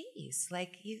space.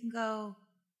 Like you can go,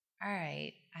 all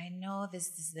right, I know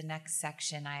this is the next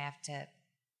section I have to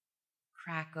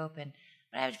crack open,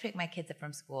 but I have to pick my kids up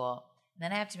from school.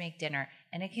 Then I have to make dinner,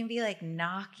 and it can be like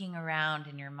knocking around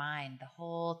in your mind the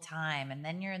whole time. And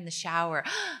then you're in the shower.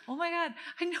 Oh my God,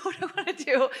 I know what I want to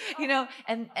do,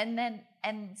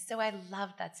 and so I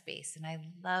loved that space, and I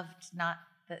loved not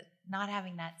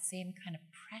having that same kind of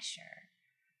pressure.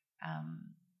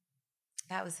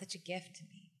 That was such a gift to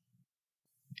me.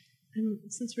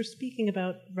 And since we're speaking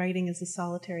about writing as a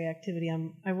solitary activity,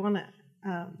 I want to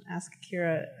ask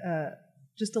Kira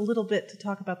just a little bit to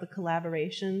talk about the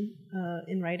collaboration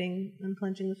in writing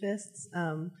Unclenching the Fists,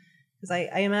 because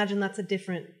I imagine that's a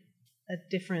different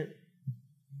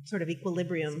sort of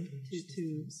equilibrium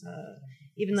to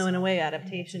even though in a way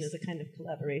adaptation is a kind of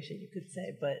collaboration, you could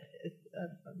say, but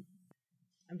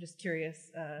I'm just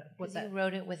curious what that. You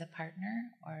wrote it with a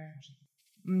partner, or?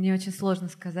 Мне очень сложно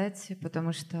сказать,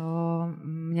 потому что у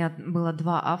меня было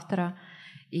два автора,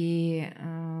 и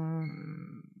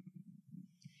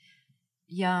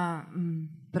я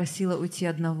просила уйти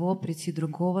одного, прийти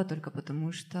другого, только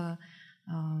потому что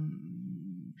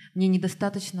мне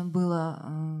недостаточно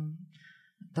было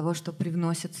того, что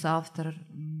привносит соавтор.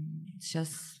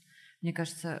 Сейчас, мне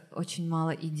кажется, очень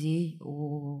мало идей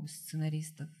у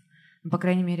сценаристов. По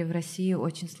крайней мере, в России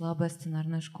очень слабая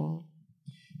сценарная школа.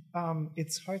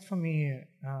 It's hard for me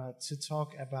to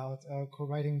talk about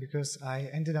co-writing because I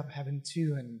ended up having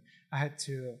two, and I had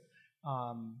to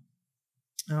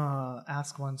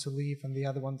ask one to leave and the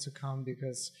other one to come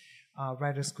because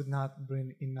writers could not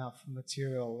bring enough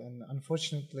material. And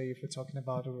unfortunately, if we're talking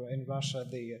about in Russia,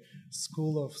 the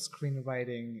school of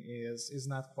screenwriting is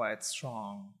not quite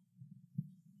strong.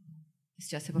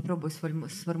 Сейчас я попробую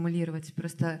сформулировать.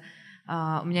 Просто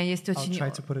у меня есть очень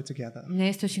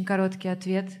короткий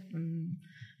ответ,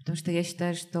 потому что я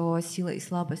считаю, что сила и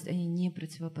слабость они не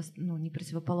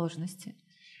противоположности.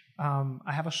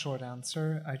 I have a short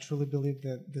answer. I truly believe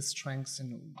that the strengths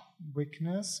and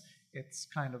weakness, it's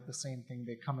kind of the same thing.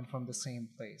 They're coming from the same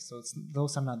place. So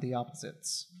those are not the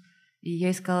opposites. И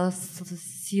я искала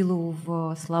силу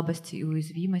в слабости и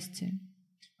уязвимости.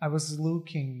 I was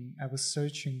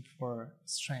searching for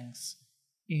strengths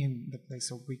in the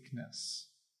place of weakness.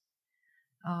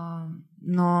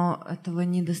 Но этого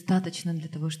недостаточно для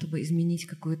того, чтобы изменить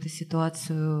какую-то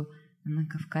ситуацию на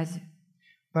Кавказе.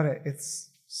 But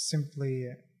it's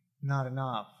simply not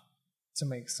enough to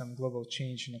make some global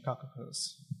change in the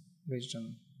Caucasus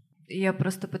region. Я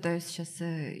просто пытаюсь сейчас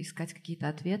искать какие-то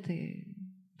ответы,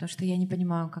 потому что я не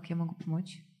понимаю, как я могу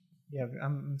помочь. Yeah,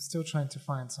 I'm still trying to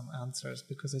find some answers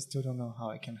because I still don't know how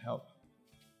I can help.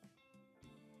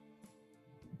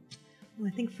 Well,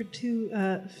 I think for two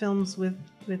films with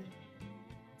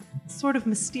sort of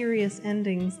mysterious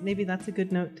endings, maybe that's a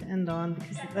good note to end on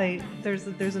because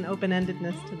there's an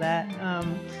open-endedness to that,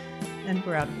 and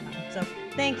we're out of time. So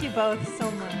thank you both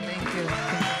so much. Thank you.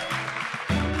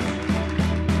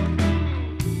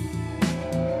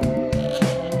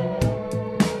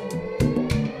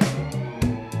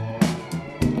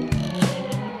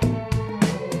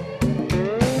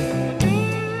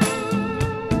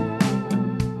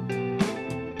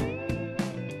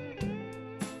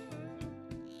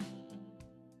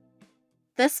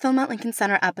 This Film at Lincoln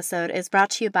Center episode is brought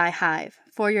to you by Hive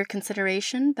for your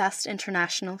consideration Best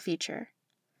International Feature.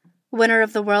 Winner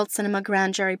of the World Cinema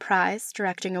Grand Jury Prize,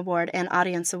 Directing Award, and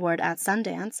Audience Award at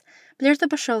Sundance, Mirta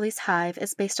Basholi's Hive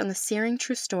is based on the searing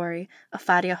true story of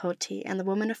Fadia Hoti and the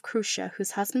woman of Krusha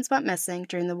whose husbands went missing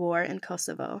during the war in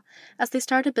Kosovo, as they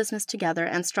start a business together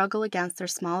and struggle against their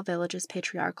small village's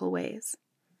patriarchal ways.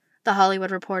 The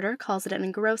Hollywood Reporter calls it an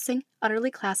engrossing,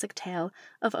 utterly classic tale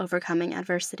of overcoming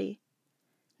adversity.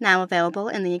 Now available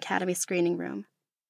in the Academy Screening Room.